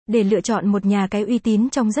Để lựa chọn một nhà cái uy tín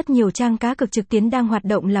trong rất nhiều trang cá cược trực tuyến đang hoạt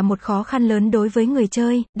động là một khó khăn lớn đối với người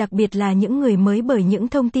chơi, đặc biệt là những người mới bởi những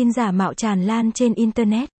thông tin giả mạo tràn lan trên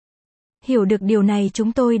Internet. Hiểu được điều này,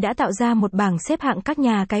 chúng tôi đã tạo ra một bảng xếp hạng các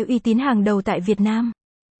nhà cái uy tín hàng đầu tại Việt Nam.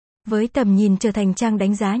 Với tầm nhìn trở thành trang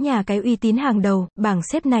đánh giá nhà cái uy tín hàng đầu, bảng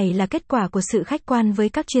xếp này là kết quả của sự khách quan với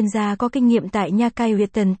các chuyên gia có kinh nghiệm tại nhà cái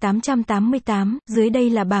Written 888. Dưới đây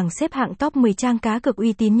là bảng xếp hạng top 10 trang cá cược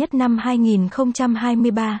uy tín nhất năm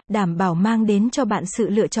 2023, đảm bảo mang đến cho bạn sự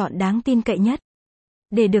lựa chọn đáng tin cậy nhất.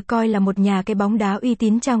 Để được coi là một nhà cái bóng đá uy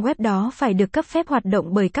tín, trang web đó phải được cấp phép hoạt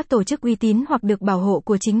động bởi các tổ chức uy tín hoặc được bảo hộ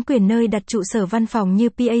của chính quyền nơi đặt trụ sở văn phòng như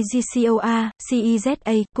PAGCOA,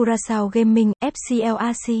 CEZA, Curaçao Gaming,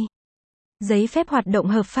 FCLAC. Giấy phép hoạt động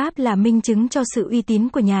hợp pháp là minh chứng cho sự uy tín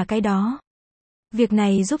của nhà cái đó. Việc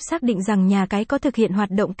này giúp xác định rằng nhà cái có thực hiện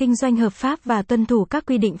hoạt động kinh doanh hợp pháp và tuân thủ các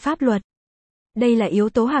quy định pháp luật. Đây là yếu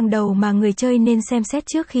tố hàng đầu mà người chơi nên xem xét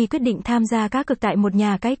trước khi quyết định tham gia cá cược tại một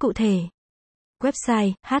nhà cái cụ thể.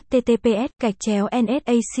 Website: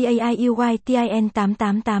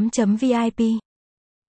 https://nsacaiuytin888.vip